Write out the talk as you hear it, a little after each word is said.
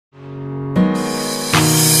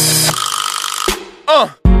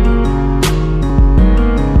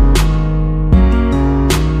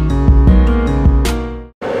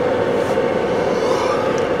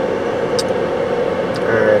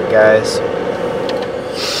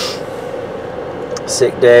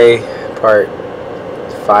Sick day, part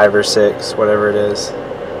 5 or 6, whatever it is.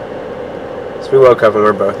 So we woke up and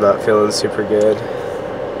we're both not feeling super good.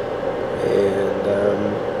 And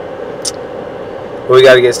we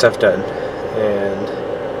got to get stuff done. And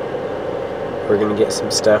we're going to get some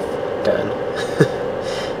stuff done,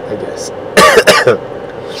 I guess.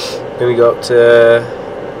 Then we go up to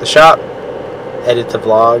the shop, edit the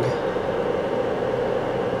vlog,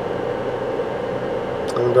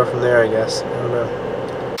 and we'll go from there, I guess. I don't know.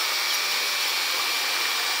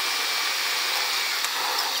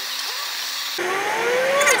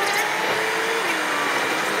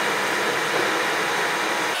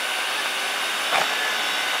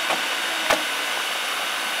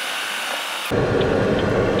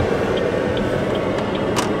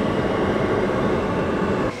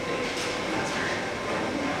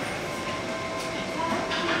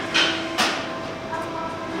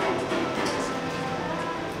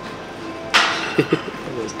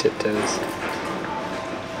 Those tiptoes.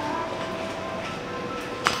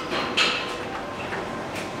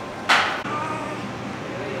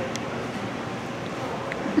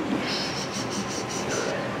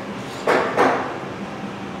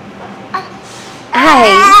 Hi.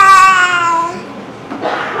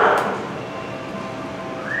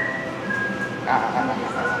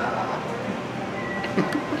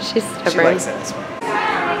 She's stubborn. She likes it.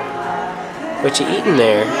 What you eating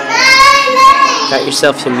there? Got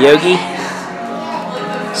yourself some yogi?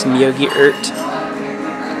 Some yogurt?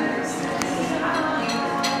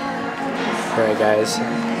 Alright guys,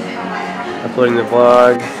 uploading the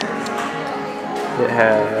vlog. It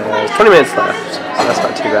has 20 minutes left, so that's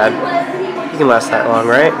not too bad. You can last that long,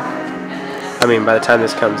 right? I mean, by the time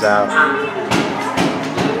this comes out,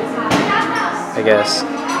 I guess.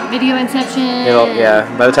 Video inception. Yeah,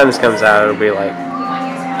 by the time this comes out, it'll be like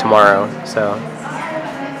tomorrow, so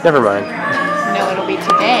never mind. No, it'll be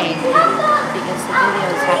today, because the video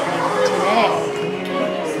is happening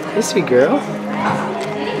today. Hey, sweet girl.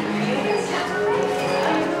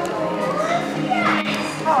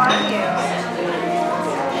 How are you?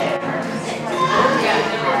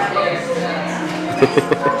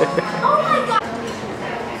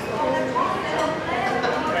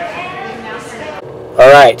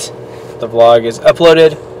 Alright, the vlog is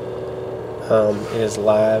uploaded. It is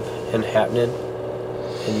live and happening.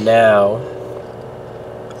 And now,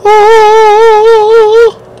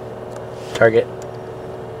 Target,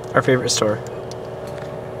 our favorite store.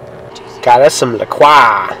 Got us some La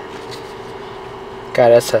Croix.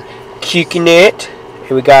 Got us a coconut.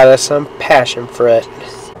 And we got us some passion fruit.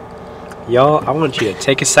 Y'all, I want you to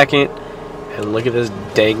take a second and look at this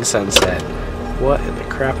dang sunset. What in the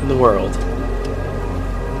crap in the world?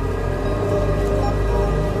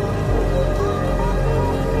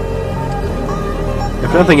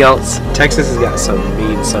 If nothing else, Texas has got some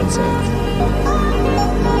mean sunsets.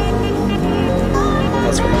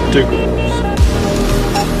 That's ridiculous.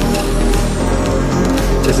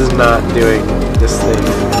 This is not doing this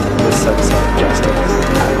sunset justice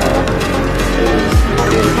at all. It is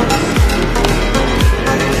gorgeous.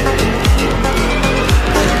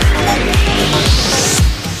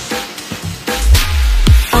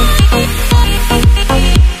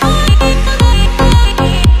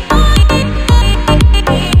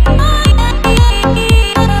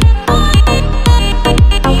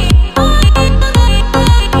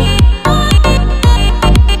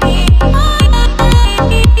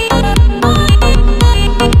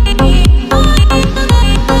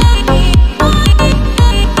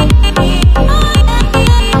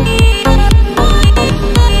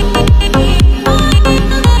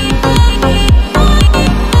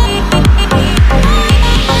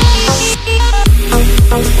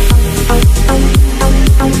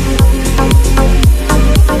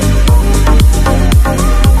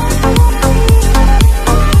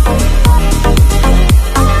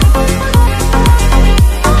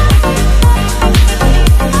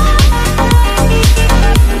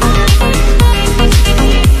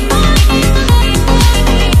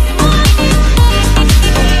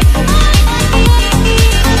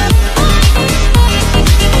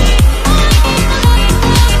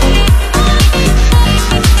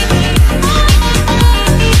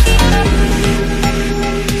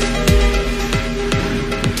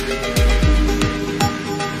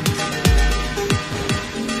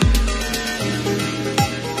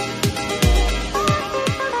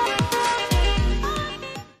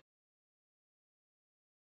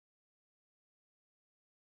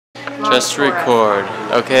 Just record.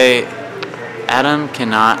 Okay, Adam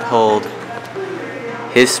cannot hold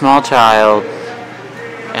his small child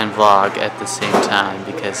and vlog at the same time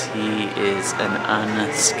because because he is an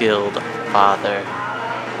unskilled father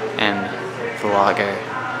and vlogger.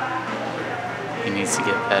 He needs to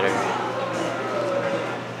get better.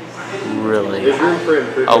 Really. A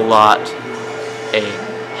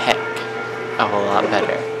heck of a lot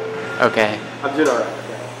better. Okay? I'm doing alright.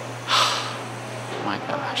 Oh my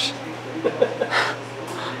gosh.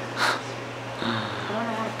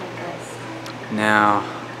 Now,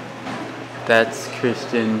 that's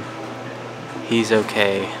Christian. He's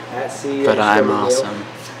okay. But I'm awesome.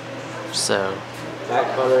 So.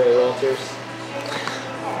 At Connor A. Walters.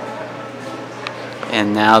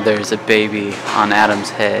 And now there's a baby on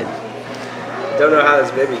Adam's head. Don't know how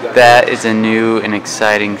this baby got That is a new and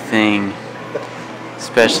exciting thing.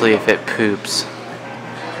 Especially if it poops.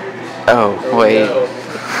 Oh, wait. No.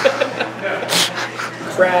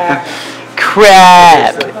 Crap.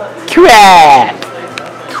 Crap! Crap!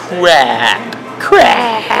 Crap!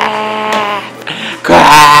 Crap!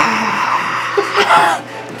 Crap!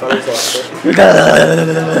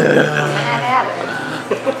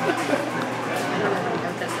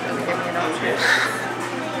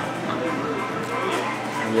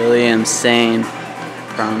 I really am sane.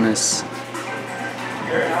 Promise.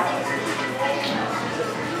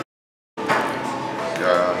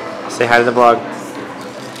 Say hi to the vlog.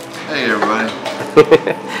 Hey everybody.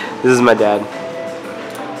 This is my dad.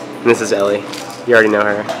 And this is Ellie. You already know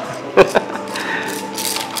her.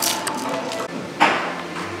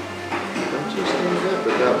 Don't you stand up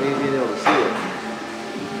without me being able to see it.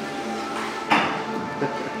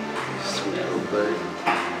 Sweet little thing.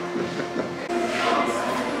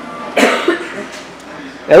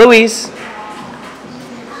 Eloise.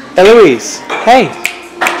 Eloise. Hey.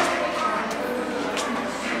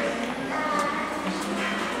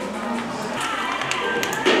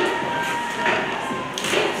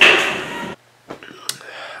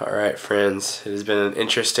 Alright friends, it has been an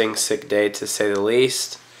interesting sick day to say the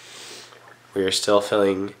least. We are still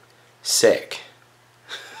feeling sick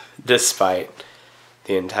despite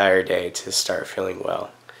the entire day to start feeling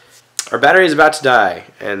well. Our battery is about to die,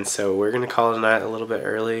 and so we're going to call it a night a little bit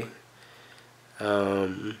early.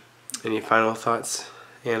 Any final thoughts,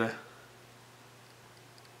 Anna?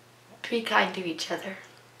 Be kind to each other.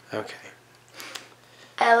 Okay.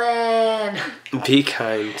 Ellen! Be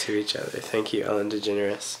kind to each other. Thank you, Ellen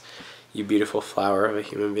DeGeneres. You beautiful flower of a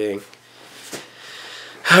human being.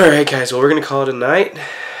 Alright guys, well we're going to call it a night.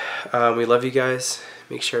 We love you guys.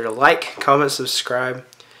 Make sure to like, comment, subscribe,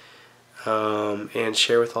 and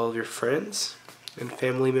share with all of your friends and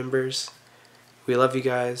family members. We love you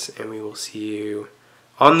guys, and we will see you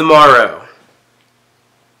on the morrow.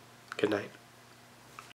 Good night.